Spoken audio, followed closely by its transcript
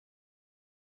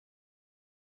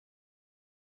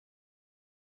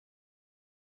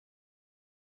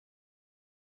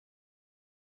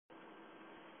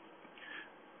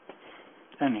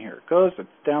And here it goes. It's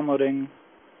downloading.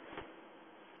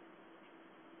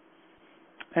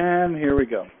 And here we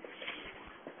go.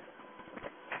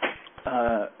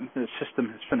 The system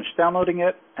has finished downloading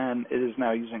it, and it is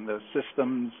now using the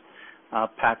system's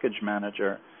package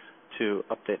manager to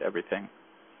update everything.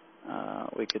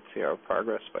 We could see our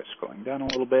progress by scrolling down a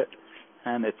little bit,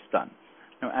 and it's done.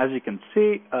 Now, as you can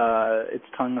see, it's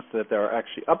telling us that there are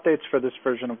actually updates for this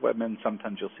version of Webmin.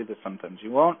 Sometimes you'll see this, sometimes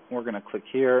you won't. We're going to click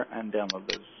here and download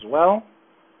this as well.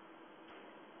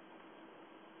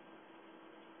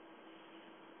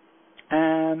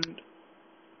 And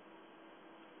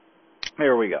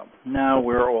there we go. Now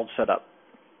we're all set up.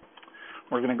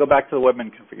 We're going to go back to the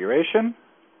Webmin configuration.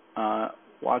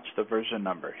 Watch the version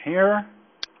number here.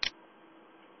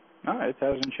 No, it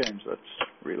hasn't changed. Let's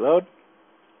reload.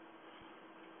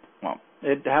 Well,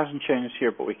 it hasn't changed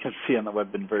here, but we can see on the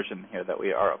Webmin version here that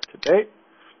we are up to date.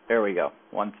 There we go,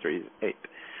 138.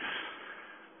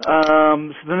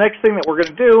 So the next thing that we're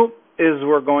going to do is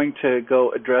we're going to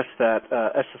go address that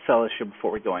SSL issue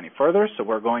before we go any further. So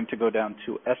we're going to go down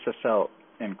to SSL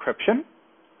encryption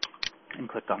and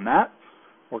click on that.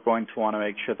 We're going to want to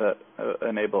make sure that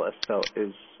Enable SSL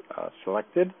is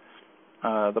selected.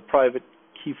 The private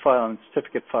key file and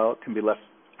certificate file can be left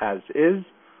as is.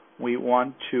 We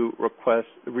want to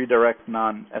redirect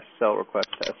non-SSL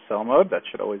requests to SSL mode. That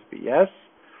should always be yes.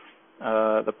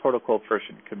 The protocol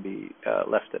version can be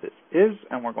left as it is,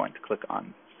 and we're going to click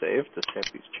on Save to save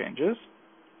these changes.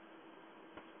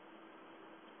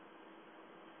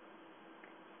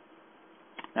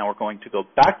 Now we're going to go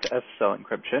back to SSL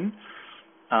encryption,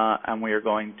 and we are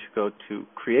going to go to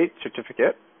Create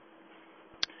Certificate.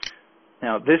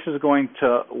 Now this is going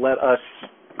to let us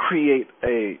create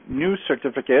a new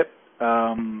certificate,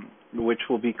 which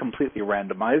will be completely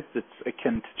randomized. It's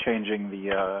akin to changing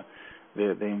the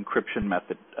encryption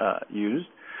method used.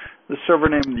 The server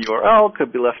name and the URL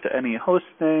could be left to any host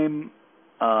name,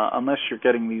 unless you're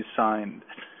getting these signed.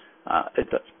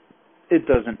 It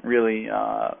doesn't really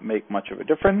make much of a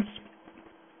difference.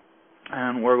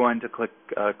 And we're going to click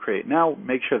Create Now.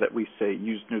 Make sure that we say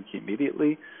Use New Key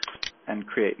Immediately and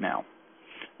Create Now.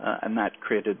 And that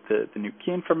created the new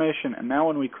key information. And now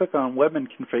when we click on Webmin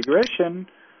Configuration,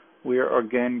 we are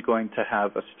again going to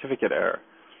have a certificate error.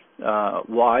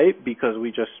 Why? Because we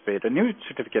just made a new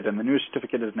certificate, and the new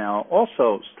certificate is now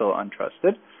also still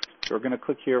untrusted. So we're going to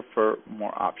click here for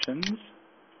more options.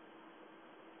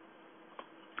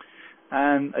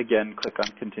 And again, click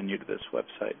on Continue to this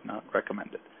website, not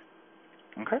recommended.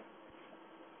 Okay?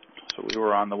 So we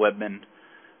were on the Webmin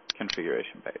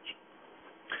configuration page.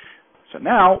 So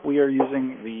now we are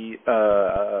using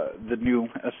the new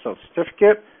SSL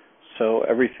certificate, so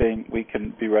everything, we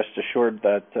can be rest assured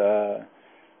that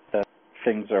that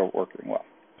things are working well.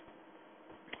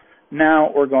 Now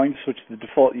we're going to switch to the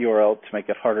default URL to make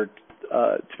it harder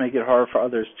for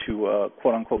others to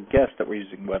quote unquote guess that we're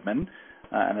using Webmin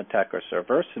and attack our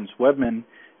server. Since Webmin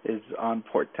is on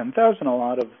port 10,000, a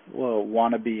lot of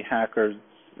wannabe hackers,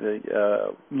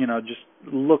 just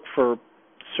look for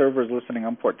servers listening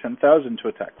on port 10,000 to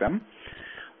attack them.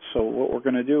 So what we're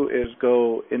going to do is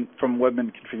go in from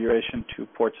Webmin configuration to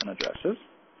ports and addresses.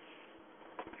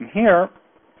 And here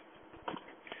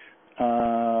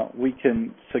we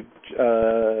can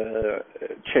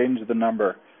change the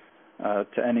number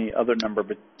to any other number,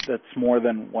 but that's more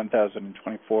than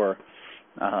 1,024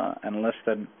 and less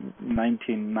than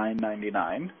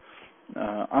 19,999.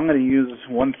 I'm going to use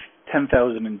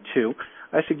 10,002.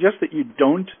 I suggest that you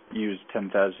don't use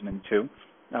 10,002,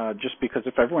 just because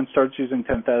if everyone starts using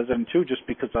 10,002 just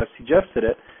because I suggested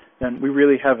it, then we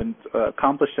really haven't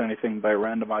accomplished anything by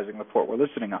randomizing the port we're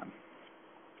listening on.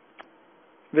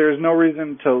 There is no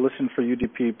reason to listen for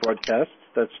UDP broadcasts.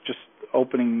 That's just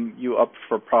opening you up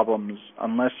for problems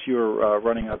unless you're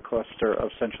running a cluster of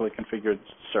centrally configured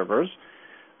servers.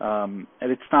 And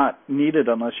it's not needed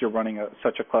unless you're running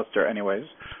such a cluster anyways.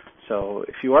 So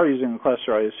if you are using a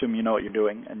cluster, I assume you know what you're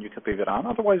doing and you can leave it on.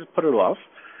 Otherwise, put it off.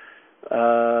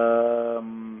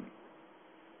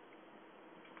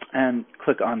 And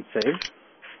click on Save.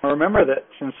 Now remember that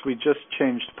since we just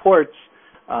changed ports,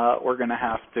 we're going to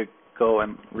have to go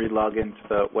and re-log into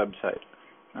the website.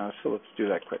 So let's do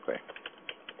that quickly.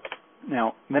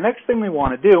 Now, the next thing we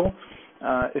want to do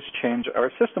is change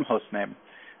our system host name.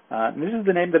 This is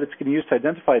the name that it's going to use to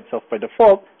identify itself by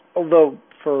default, although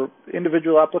for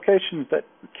individual applications that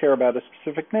care about a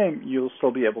specific name, you'll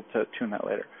still be able to tune that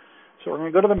later. So we're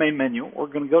going to go to the main menu. We're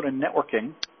going to go to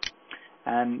Networking,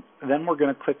 and then we're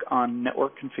going to click on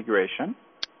Network Configuration.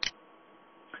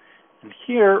 And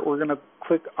here, we're going to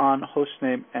click on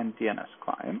Hostname and DNS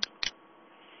Client.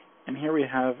 And here we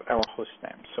have our host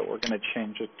name. So we're going to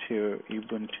change it to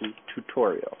Ubuntu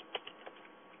Tutorial.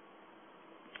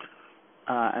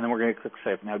 And then we're going to click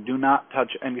Save. Now, do not touch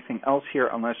anything else here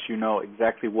unless you know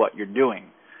exactly what you're doing.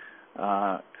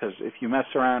 Because if you mess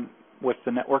around with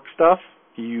the network stuff,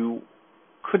 you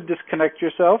could disconnect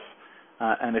yourself.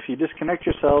 And if you disconnect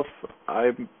yourself,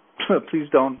 please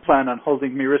don't plan on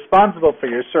holding me responsible for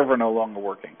your server no longer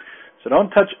working. So don't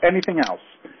touch anything else.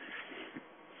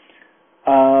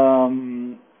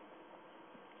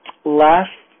 Last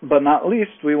but not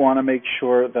least, we want to make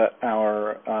sure that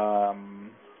our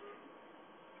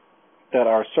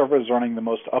server is running the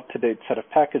most up-to-date set of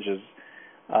packages.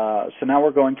 So now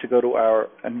we're going to go to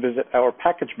and visit our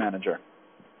package manager.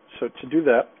 So to do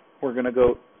that, we're going to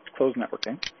go to Close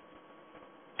Networking,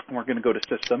 and we're going to go to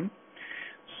System,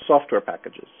 Software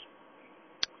Packages.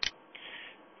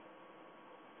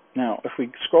 Now, if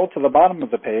we scroll to the bottom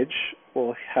of the page,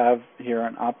 we'll have here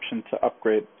an option to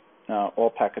upgrade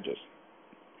all packages.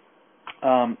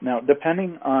 Now,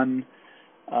 depending on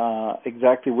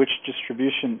exactly which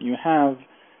distribution you have,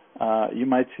 you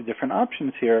might see different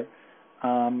options here,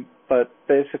 but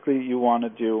basically you want to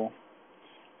do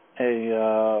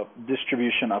a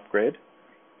distribution upgrade.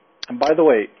 And by the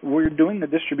way, we're doing the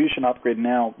distribution upgrade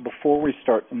now before we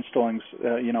start installing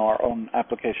our own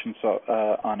applications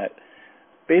on it.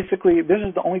 Basically, this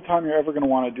is the only time you're ever going to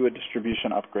want to do a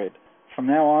distribution upgrade. From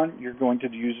now on, you're going to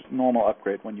use normal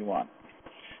upgrade when you want.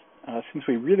 Since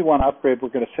we really want to upgrade, we're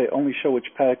going to say only show which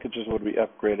packages would be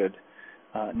upgraded.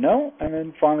 No, and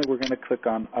then finally we're going to click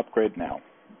on Upgrade Now.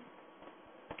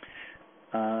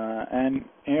 And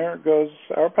here goes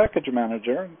our package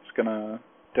manager. It's going to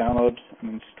download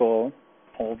and install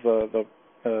all the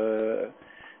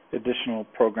additional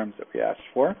programs that we asked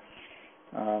for.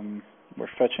 We're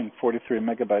fetching 43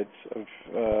 megabytes of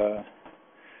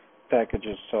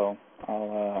packages, so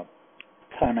I'll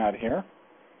time out here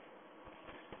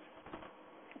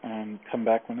and come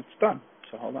back when it's done.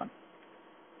 So hold on.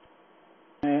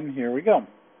 And here we go.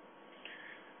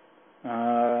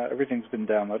 Everything's been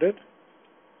downloaded,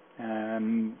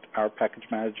 and our package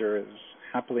manager is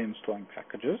happily installing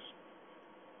packages.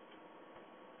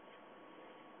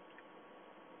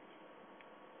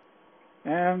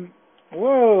 And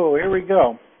whoa, here we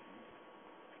go.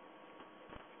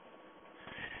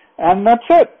 And that's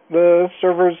it. The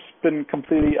server's been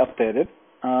completely updated.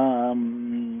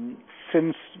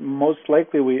 Since most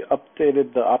likely we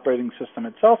updated the operating system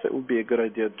itself, it would be a good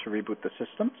idea to reboot the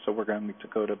system. So we're going to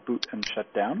go to Boot and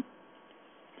Shut Down.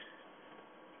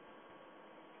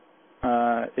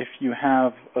 If you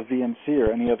have a VNC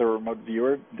or any other remote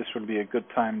viewer, this would be a good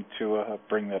time to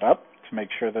bring that up to make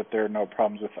sure that there are no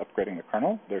problems with upgrading the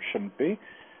kernel. There shouldn't be.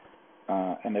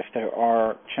 And if there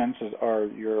are, chances are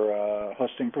your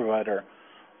hosting provider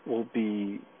will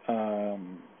be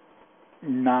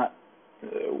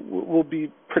will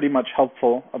be pretty much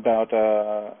helpful about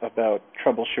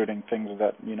troubleshooting things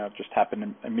that just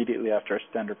happen immediately after a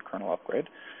standard kernel upgrade.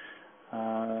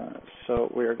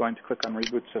 So we are going to click on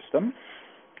Reboot System,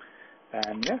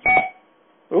 and yes,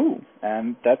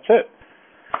 and that's it.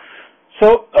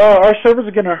 So our servers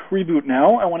are going to reboot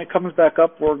now, and when it comes back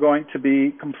up, we're going to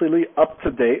be completely up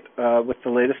to date with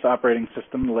the latest operating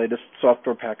system, the latest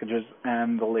software packages,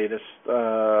 and the latest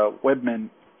Webmin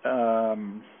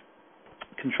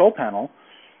control panel.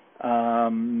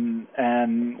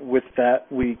 And with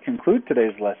that, we conclude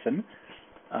today's lesson.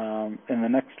 In the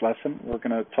next lesson, we're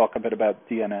going to talk a bit about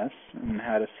DNS and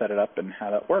how to set it up and how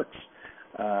that works.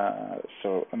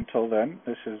 So until then,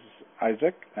 this is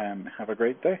Isaac, and have a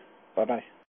great day. Bye-bye.